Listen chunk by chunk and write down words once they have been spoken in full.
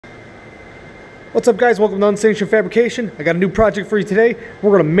What's up, guys? Welcome to Unsanctioned Fabrication. I got a new project for you today.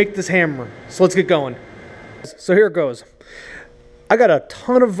 We're gonna make this hammer. So let's get going. So here it goes. I got a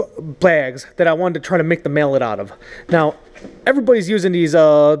ton of bags that I wanted to try to make the mallet out of. Now, everybody's using these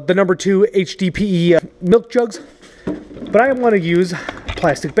the number 2 HDPE milk jugs, but I want to use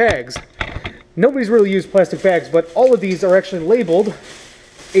plastic bags. Nobody's really used plastic bags, but all of these are actually labeled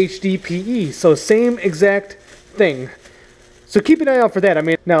HDPE, so same exact thing. So keep an eye out for that. I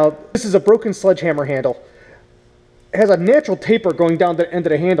mean, now this is a broken sledgehammer handle. It has a natural taper going down the end of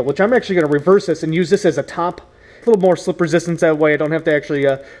the handle, which I'm actually going to reverse this and use this as a top. A little more slip resistance, that way I don't have to actually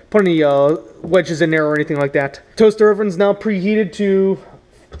put any wedges in there or anything like that. Toaster oven's now preheated to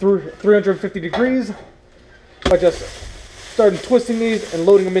 350 degrees. I just started twisting these and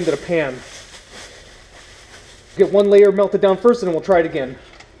loading them into the pan. Get one layer melted down first and then we'll try it again.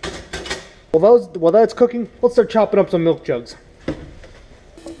 While that's cooking, let's start chopping up some milk jugs.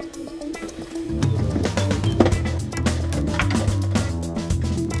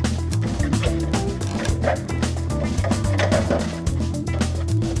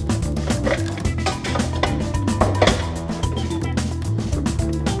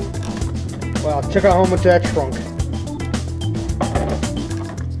 Wow, check out how much that shrunk.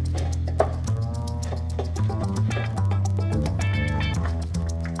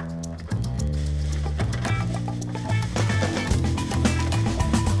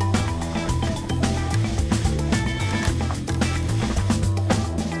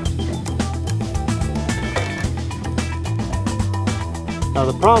 Now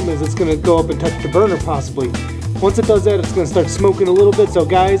the problem is it's going to go up and touch the burner possibly. Once it does that, it's going to start smoking a little bit, so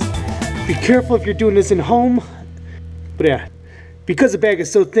guys, be careful if you're doing this in home. But yeah, because the bag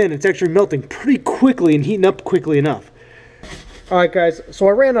is so thin, it's actually melting pretty quickly and heating up quickly enough. Alright guys, so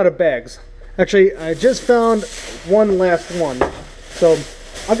I ran out of bags. Actually, I just found one last one. So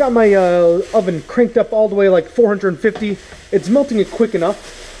I got my oven cranked up all the way like 450. It's melting it quick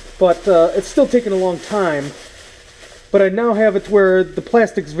enough, but it's still taking a long time. But I now have it to where the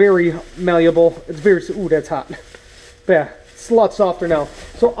plastic's very malleable. It's very, ooh, that's hot. But yeah, it's a lot softer now.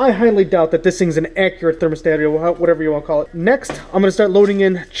 So I highly doubt that this thing's an accurate thermostat or whatever you want to call it. Next, I'm going to start loading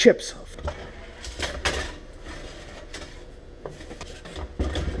in chips.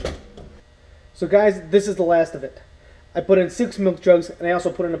 So guys, this is the last of it. I put in 6 milk jugs, and I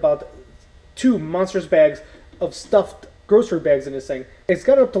also put in about 2 monstrous bags of stuffed grocery bags in this thing. It's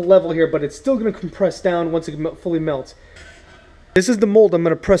got it up to level here, but it's still going to compress down once it fully melts. This is the mold I'm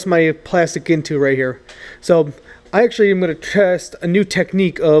going to press my plastic into right here. So I actually am going to test a new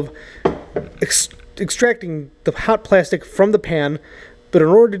technique of extracting the hot plastic from the pan, but in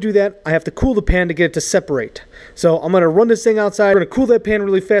order to do that, I have to cool the pan to get it to separate. So I'm going to run this thing outside. I'm going to cool that pan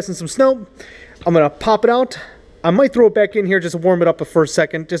really fast in some snow. I'm going to pop it out. I might throw it back in here just to warm it up for a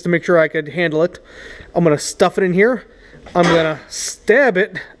second, just to make sure I could handle it. I'm going to stuff it in here. I'm going to stab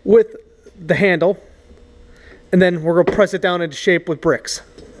it with the handle, and then we're going to press it down into shape with bricks.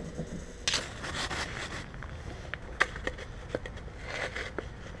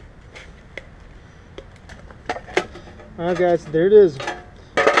 Alright guys, there it is.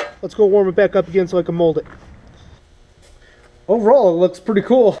 Let's go warm it back up again so I can mold it. Overall, it looks pretty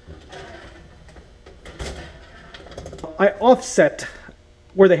cool. I offset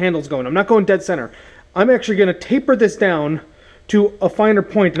where the handle's going. I'm not going dead center. I'm actually going to taper this down to a finer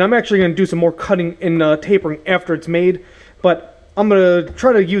point, and I'm actually going to do some more cutting and tapering after it's made, but I'm going to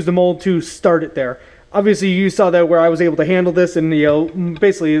try to use the mold to start it there. Obviously, you saw that where I was able to handle this, and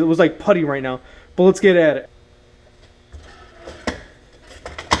basically it was like putty right now, but let's get at it.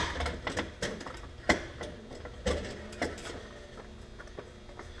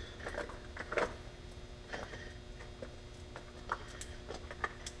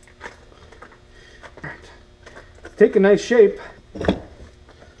 Take a nice shape.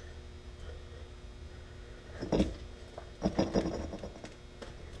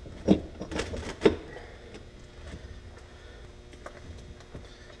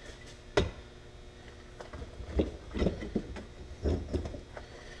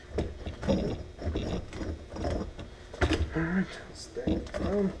 Alright, stack it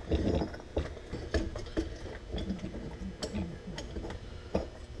down.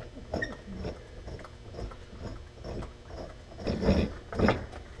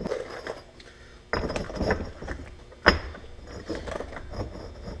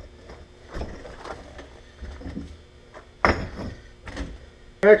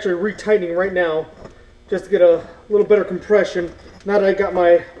 I'm actually retightening right now just to get a little better compression now that I got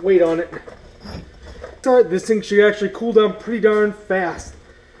my weight on it. Alright, this thing should actually cool down pretty darn fast.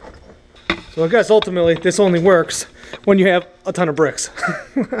 So I guess ultimately this only works when you have a ton of bricks.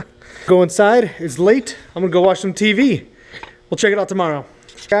 Go inside, it's late, I'm gonna go watch some TV. We'll check it out tomorrow.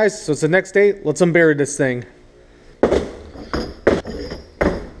 Guys, so it's the next day, let's unbury this thing.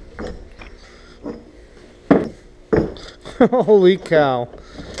 Holy cow.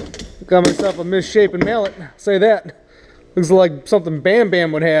 Got myself a misshapen mallet, I'll say that. Looks like something Bam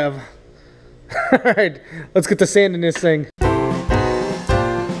Bam would have. Alright, let's get the sand in this thing.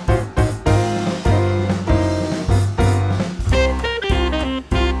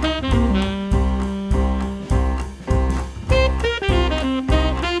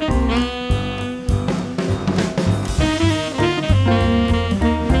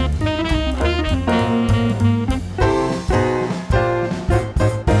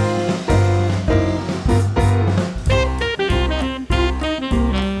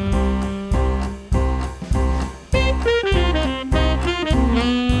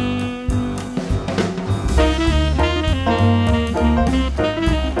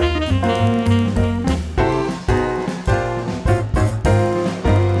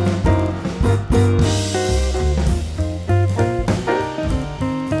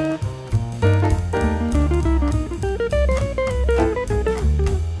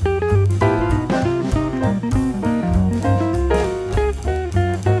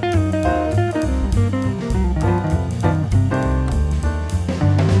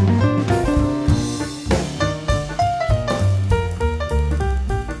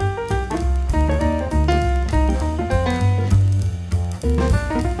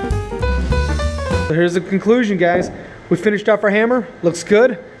 So here's the conclusion, guys. We finished off our hammer. Looks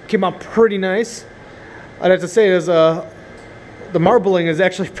good. Came out pretty nice. I'd have to say the marbling is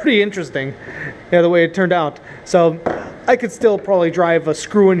actually pretty interesting. Yeah, the way it turned out. So I could still probably drive a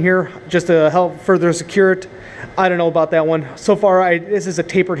screw in here just to help further secure it. I don't know about that one. So far, this is a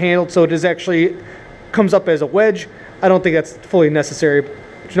tapered handle, so it is actually comes up as a wedge. I don't think that's fully necessary.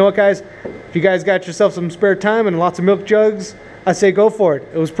 But you know what, guys? If you guys got yourself some spare time and lots of milk jugs, I say go for it.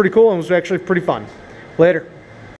 It was pretty cool and it was actually pretty fun. Later.